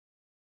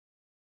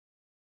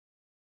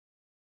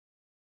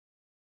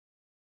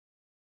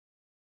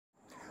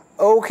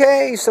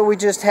Okay, so we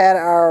just had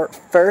our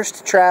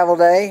first travel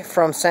day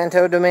from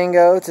Santo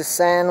Domingo to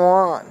San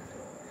Juan.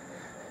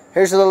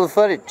 Here's a little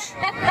footage.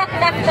 There's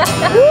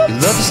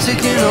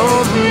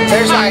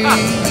like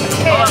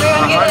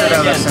 100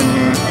 of us in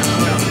here.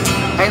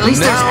 At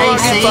least there's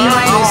AC.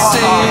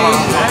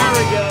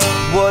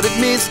 What it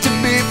means to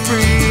be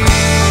free.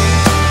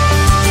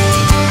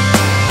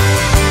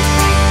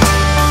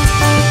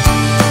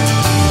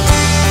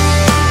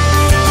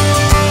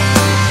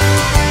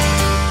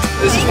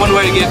 This is one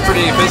way to get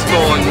pretty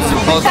physical and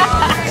closer.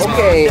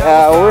 Okay,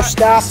 we're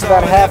stopped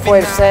about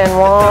halfway to San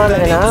Juan,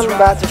 and I'm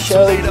about to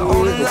show you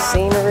the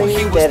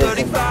scenery that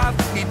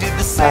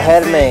is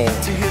ahead of me.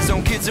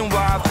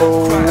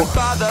 Oh,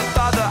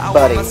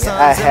 buddy,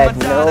 I had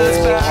no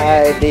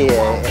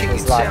idea it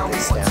was like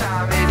this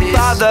down here.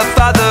 Father,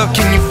 Father,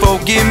 can you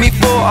forgive me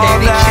for all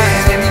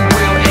that? And he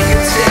will, and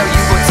he'll tell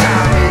you what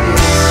time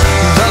it is.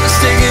 Love is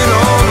taking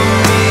over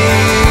me.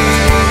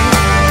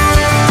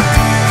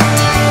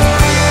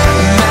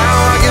 Now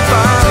I can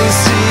finally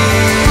see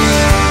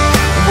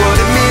what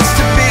it means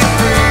to be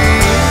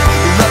free.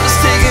 Love is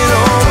taking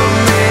over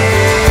me.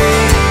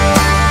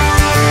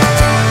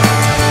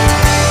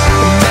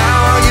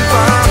 Now I can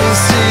finally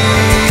see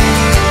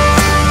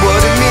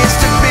what it means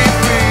to be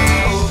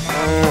free.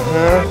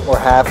 We're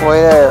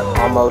halfway there,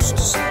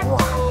 almost.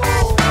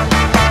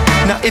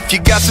 Now if you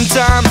got some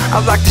time,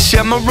 I'd like to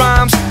share my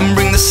rhymes and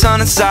bring the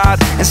sun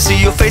inside and see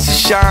your faces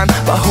shine.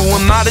 But who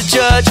am I to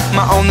judge?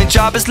 My only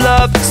job is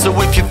love. So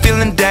if you're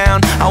feeling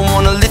down, I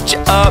wanna lift you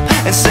up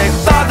and say,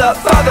 Father,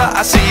 Father,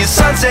 I see your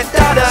sunset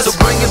daughters. So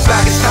bring it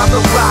back, it's time to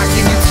rock.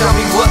 Can you tell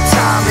me what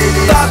time it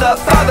is? Father,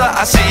 Father,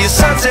 I see your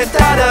sunset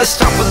daughters. It's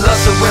time for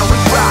love, so when we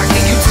rock,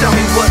 can you tell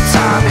me what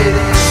time it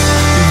is?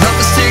 Love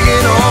is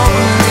taking over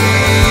me.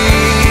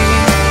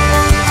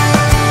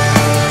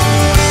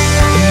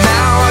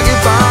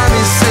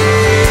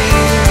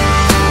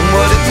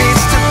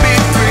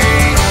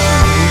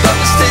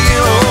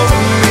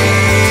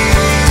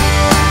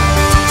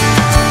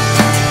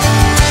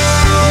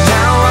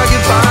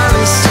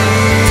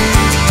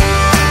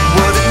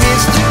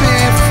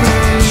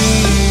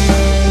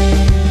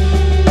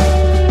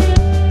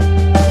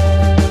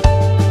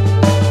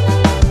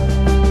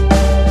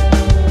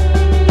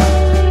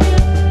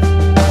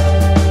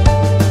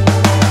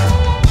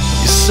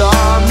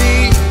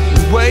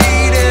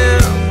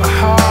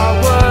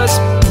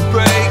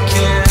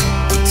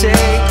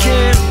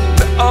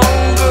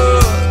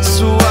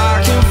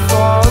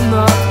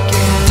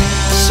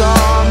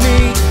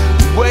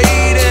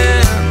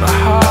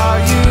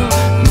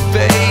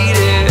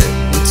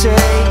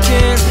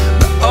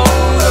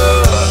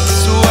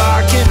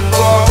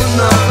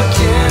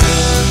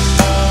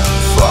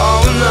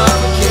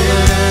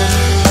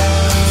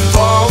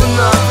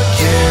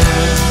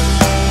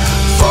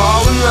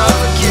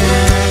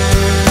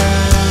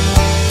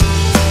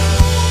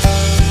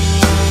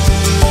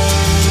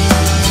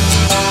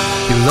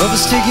 Love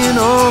is taking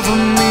over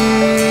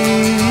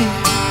me,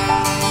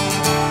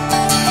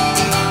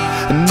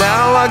 and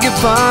now I can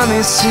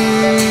finally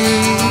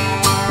see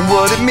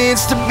what it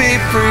means to be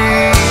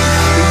free.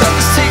 Love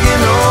is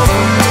taking over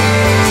me.